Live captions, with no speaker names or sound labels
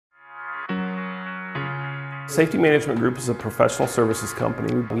Safety Management Group is a professional services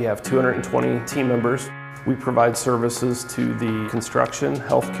company. We have 220 team members. We provide services to the construction,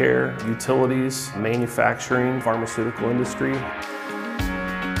 healthcare, utilities, manufacturing, pharmaceutical industry.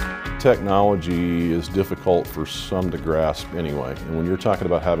 Technology is difficult for some to grasp anyway, and when you're talking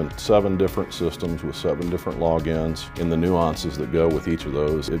about having 7 different systems with 7 different logins and the nuances that go with each of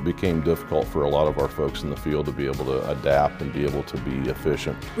those, it became difficult for a lot of our folks in the field to be able to adapt and be able to be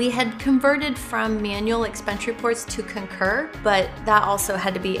efficient. We had converted from manual expense reports to Concur, but that also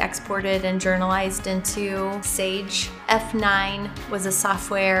had to be exported and journalized into Sage. F9 was a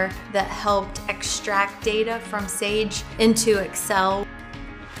software that helped extract data from Sage into Excel.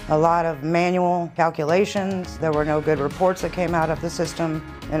 A lot of manual calculations. There were no good reports that came out of the system,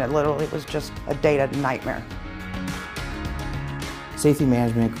 and it literally was just a data nightmare. Safety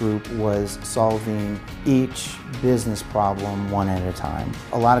Management Group was solving each business problem one at a time.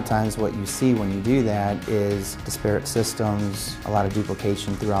 A lot of times what you see when you do that is disparate systems, a lot of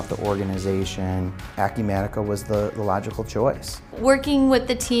duplication throughout the organization. Acumatica was the logical choice. Working with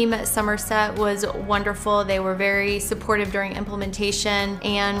the team at Somerset was wonderful. They were very supportive during implementation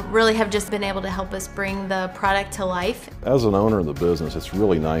and really have just been able to help us bring the product to life. As an owner of the business, it's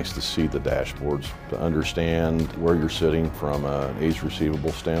really nice to see the dashboards, to understand where you're sitting from an age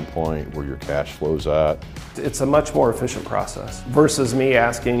receivable standpoint, where your cash flow's at. It's a much more efficient process versus me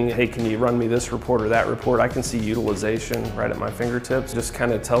asking, hey, can you run me this report or that report? I can see utilization right at my fingertips. It just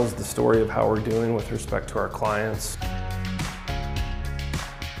kind of tells the story of how we're doing with respect to our clients.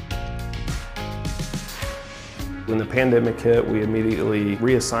 When the pandemic hit, we immediately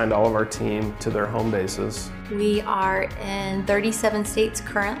reassigned all of our team to their home bases. We are in 37 states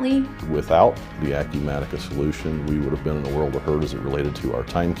currently. Without the Acumatica solution, we would have been in a world of hurt as it related to our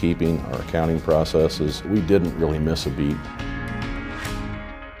timekeeping, our accounting processes. We didn't really miss a beat.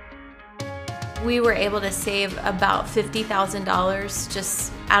 We were able to save about $50,000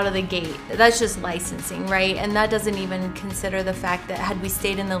 just out of the gate. That's just licensing, right? And that doesn't even consider the fact that had we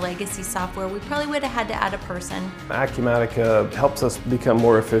stayed in the legacy software, we probably would have had to add a person. Acumatica helps us become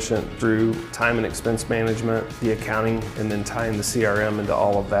more efficient through time and expense management, the accounting, and then tying the CRM into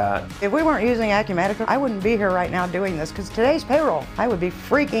all of that. If we weren't using Acumatica, I wouldn't be here right now doing this, because today's payroll, I would be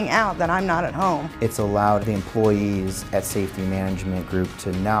freaking out that I'm not at home. It's allowed the employees at Safety Management Group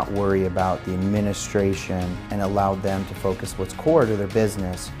to not worry about the administration and allowed them to focus what's core to their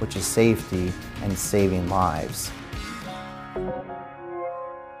business, which is safety and saving lives.